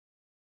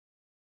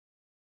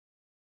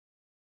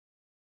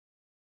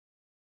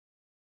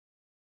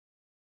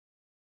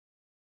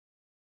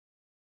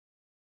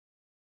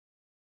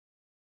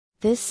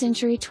This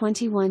Century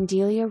 21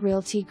 Delia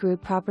Realty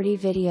Group property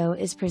video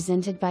is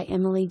presented by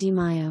Emily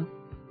DiMaio.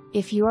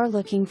 If you are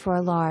looking for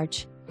a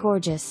large,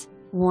 gorgeous,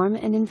 warm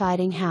and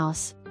inviting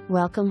house,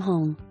 welcome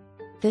home.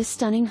 This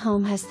stunning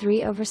home has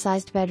 3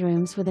 oversized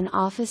bedrooms with an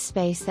office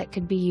space that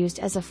could be used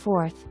as a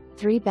fourth,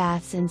 3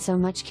 baths and so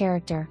much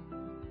character.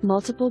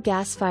 Multiple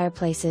gas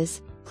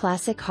fireplaces,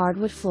 classic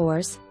hardwood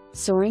floors,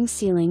 soaring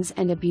ceilings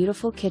and a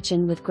beautiful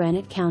kitchen with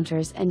granite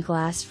counters and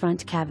glass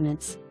front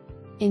cabinets.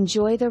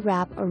 Enjoy the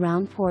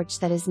wrap-around porch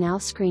that is now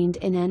screened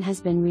in and has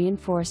been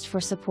reinforced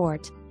for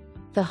support.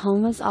 The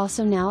home is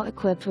also now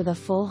equipped with a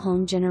full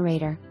home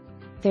generator.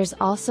 There's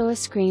also a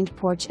screened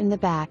porch in the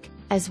back,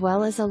 as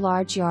well as a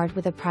large yard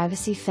with a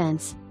privacy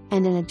fence,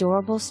 and an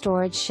adorable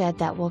storage shed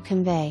that will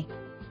convey.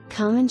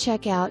 Come and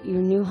check out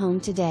your new home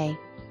today.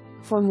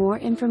 For more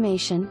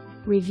information,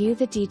 review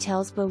the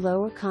details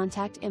below or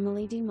contact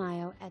Emily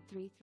DiMaio at 3